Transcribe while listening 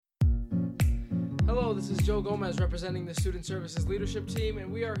Hello, this is Joe Gomez representing the Student Services Leadership Team,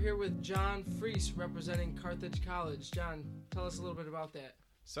 and we are here with John Freese representing Carthage College. John, tell us a little bit about that.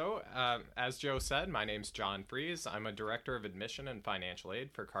 So, as Joe said, my name's John Freese. I'm a Director of Admission and Financial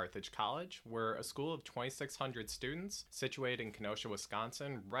Aid for Carthage College. We're a school of 2,600 students situated in Kenosha,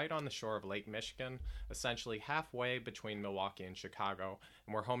 Wisconsin, right on the shore of Lake Michigan, essentially halfway between Milwaukee and Chicago.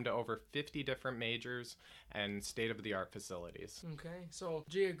 And we're home to over 50 different majors and state-of-the-art facilities. Okay, so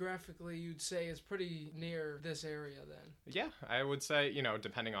geographically, you'd say it's pretty near this area then? Yeah, I would say,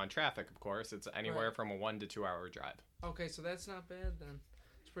 depending on traffic, of course, it's anywhere from a 1 to 2 hour drive. Okay, so that's not bad then.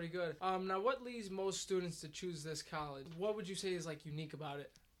 Pretty good. Now, what leads most students to choose this college? What would you say is unique about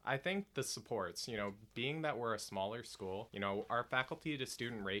it? I think the supports, being that we're a smaller school, our faculty to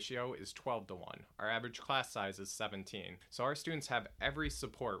student ratio is 12 to 1. Our average class size is 17. So our students have every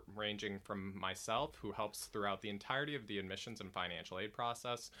support ranging from myself, who helps throughout the entirety of the admissions and financial aid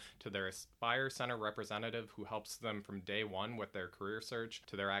process, to their Aspire Center representative, who helps them from day one with their career search,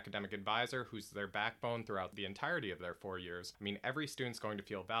 to their academic advisor, who's their backbone throughout the entirety of their 4 years. I mean, every student's going to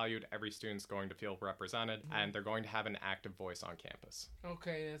feel valued, every student's going to feel represented, and they're going to have an active voice on campus.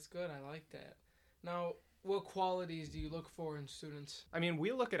 Okay, that's good. I like that. Now, what qualities do you look for in students? I mean,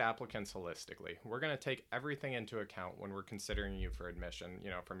 we look at applicants holistically. We're going to take everything into account when we're considering you for admission,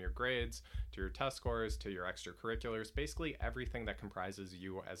 from your grades to your test scores to your extracurriculars, basically everything that comprises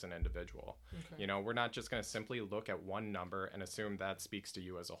you as an individual. Okay. We're not just going to simply look at one number and assume that speaks to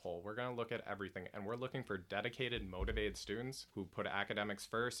you as a whole. We're going to look at everything, and we're looking for dedicated, motivated students who put academics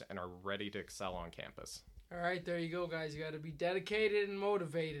first and are ready to excel on campus. All right, there you go, guys. You got to be dedicated and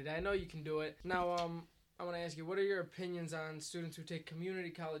motivated. I know you can do it. Now, I want to ask you, what are your opinions on students who take community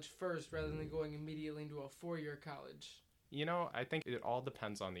college first rather than going immediately into a four-year college? I think it all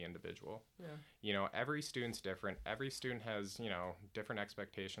depends on the individual. Yeah. Every student's different. Every student has, different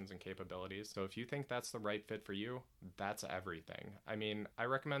expectations and capabilities. So if you think that's the right fit for you, that's everything. I mean, I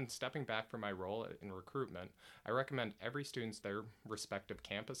recommend stepping back from my role in recruitment. I recommend every student's their respective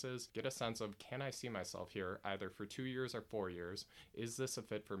campuses get a sense of, can I see myself here either for 2 years or 4 years? Is this a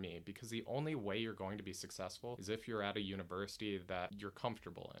fit for me? Because the only way you're going to be successful is if you're at a university that you're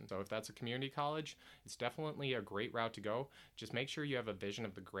comfortable in. So if that's a community college, it's definitely a great route to go. Just make sure you have a vision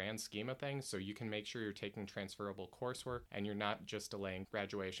of the grand scheme of things so you can make sure you're taking transferable coursework and you're not just delaying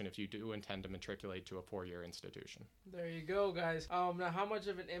graduation if you do intend to matriculate to a 4-year institution. There you go, guys. Now, how much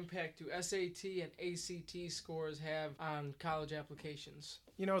of an impact do SAT and ACT scores have on college applications?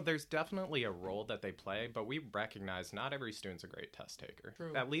 There's definitely a role that they play, but we recognize not every student's a great test taker.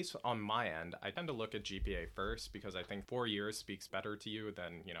 True. At least on my end, I tend to look at GPA first because I think 4 years speaks better to you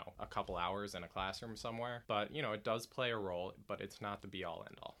than, a couple hours in a classroom somewhere. But, it does play a role, but it's not the be-all,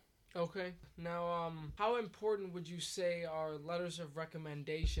 end-all. Okay. Now, how important would you say are letters of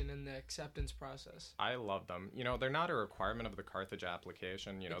recommendation in the acceptance process? I love them. They're not a requirement of the Carthage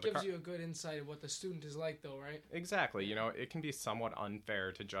application. It gives you a good insight of what the student is like, though, right? Exactly. It can be somewhat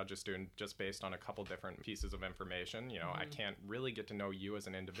unfair to judge a student just based on a couple different pieces of information. I can't really get to know you as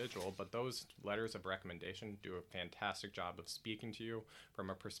an individual, but those letters of recommendation do a fantastic job of speaking to you from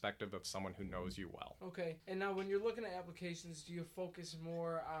a perspective of someone who knows you well. Okay. And now when you're looking at applications, do you focus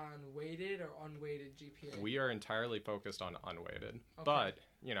more on weighted or unweighted GPA? We are entirely focused on unweighted, okay. But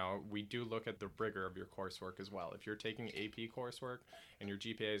we do look at the rigor of your coursework as well. If you're taking AP coursework and your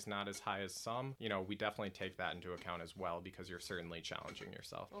GPA is not as high as some, we definitely take that into account as well because you're certainly challenging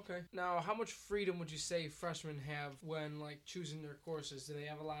yourself. Okay. Now, how much freedom would you say freshmen have when choosing their courses? Do they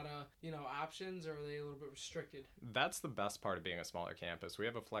have a lot of, options, or are they a little bit restricted? That's the best part of being a smaller campus. We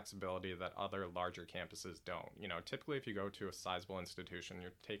have a flexibility that other larger campuses don't. Typically if you go to a sizable institution,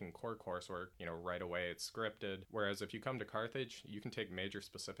 you're taking core coursework, right away it's scripted. Whereas if you come to Carthage, you can take major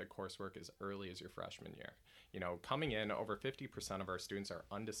specific coursework as early as your freshman year. Coming in, over 50% of our students are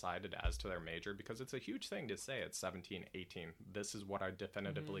undecided as to their major because it's a huge thing to say at 17, 18, this is what I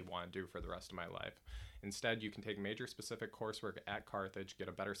definitively want to do for the rest of my life. Instead, you can take major specific coursework at Carthage, get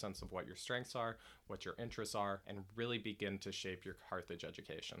a better sense of what your strengths are, what your interests are, and really begin to shape your Carthage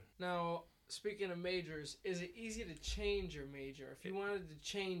education. Now, speaking of majors, is it easy to change your major? If you wanted to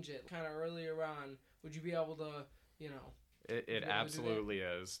change it kind of earlier on, would you be able to, It absolutely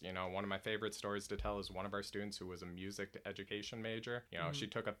is. One of my favorite stories to tell is one of our students who was a music education major. She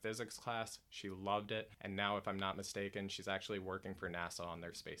took a physics class, she loved it, and now, if I'm not mistaken, she's actually working for NASA on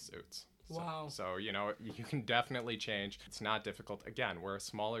their spacesuits. Wow. So, you can definitely change. It's not difficult. Again, we're a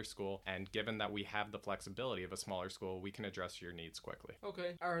smaller school, and given that we have the flexibility of a smaller school, we can address your needs quickly.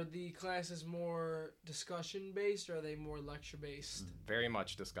 Okay. Are the classes more discussion-based, or are they more lecture-based? Very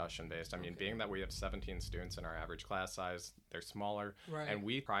much discussion-based. I mean, being that we have 17 students in our average class size, they're smaller. Right. And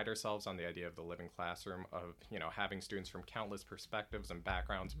we pride ourselves on the idea of the living classroom, of, having students from countless perspectives and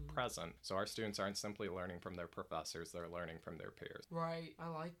backgrounds present. So our students aren't simply learning from their professors, they're learning from their peers. Right. I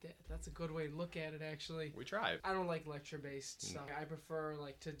like that. That's a good way to look at it, actually. We try. I don't like lecture-based stuff. I prefer,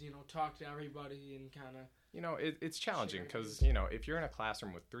 to, talk to everybody and kind of... It's challenging because, if you're in a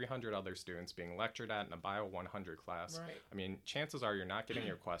classroom with 300 other students being lectured at in a Bio 100 class, right. I mean, chances are you're not getting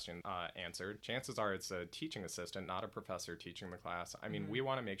your question answered. Chances are it's a teaching assistant, not a professor teaching the class. I mean, we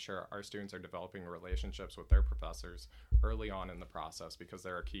want to make sure our students are developing relationships with their professors early on in the process because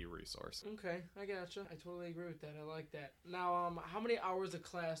they're a key resource. Okay, I gotcha. I totally agree with that. I like that. Now, how many hours of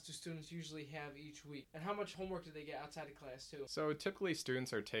class do students usually have each week? And how much homework do they get outside of class, too? So typically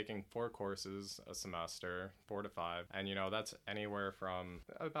students are taking 4 courses a semester, 4 to 5, and that's anywhere from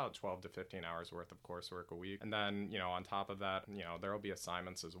about 12 to 15 hours worth of coursework a week. And then on top of that, there will be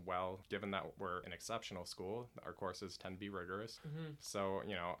assignments as well. Given that we're an exceptional school, our courses tend to be rigorous. So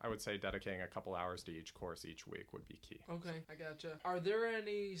I would say dedicating a couple hours to each course each week would be key. Okay, I gotcha. Are there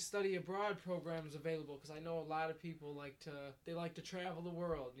any study abroad programs available? Because I know a lot of people like to travel the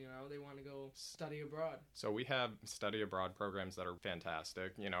world. They want to go study abroad. So we have study abroad programs that are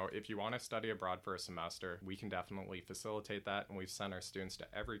fantastic. If you want to study abroad for a semester, we can definitely facilitate that, and we've sent our students to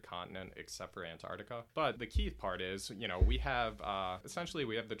every continent except for Antarctica. But the key part is, we have essentially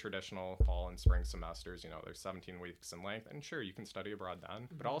we have the traditional fall and spring semesters. They're 17 weeks in length, and sure, you can study abroad then.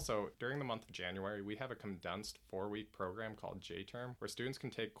 But also during the month of January, we have a condensed 4-week program called J-Term, where students can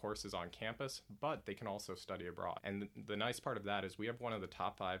take courses on campus, but they can also study abroad. And the nice part of that is we have one of the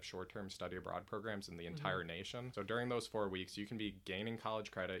top 5 short-term study abroad programs in the entire nation. So during those 4 weeks, you can be gaining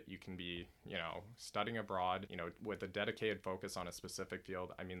college credit, you can be, studying abroad, with a dedicated focus on a specific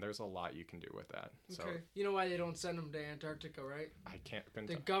field. I mean, there's a lot you can do with that. So, okay. You know why they don't send them to Antarctica, right? I can't...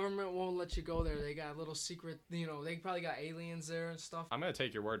 The government won't let you go there. They got a little secret, they probably got aliens there and stuff. I'm going to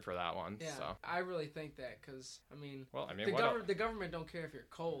take your word for that one. Yeah, so. I really think that because, the government don't care if you're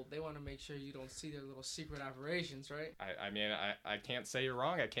cold. They want to make sure you don't see their little secret operations, right? I can't say you're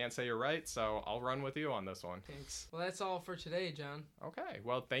wrong. I can't say you're right, so I'll run with you on this one. Thanks. Well, that's all for today, John. Okay.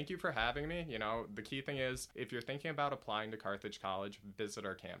 Well, thank you for having me. The key thing is, if you're thinking about applying to Carthage College, visit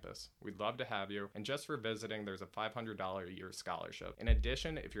our campus. We'd love to have you. And just for visiting, there's a $500 a year scholarship. In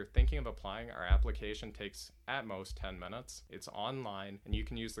addition, if you're thinking of applying, our application takes at most 10 minutes. It's online, and you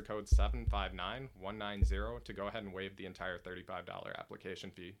can use the code 759190 to go ahead and waive the entire $35 application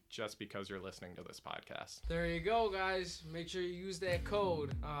fee just because you're listening to this podcast. There you go, guys. Make sure you use that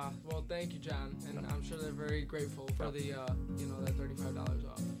code. Well, thank you, John. And I'm sure they're very grateful for the, that $35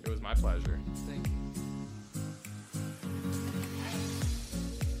 off. It was my pleasure. Thank you.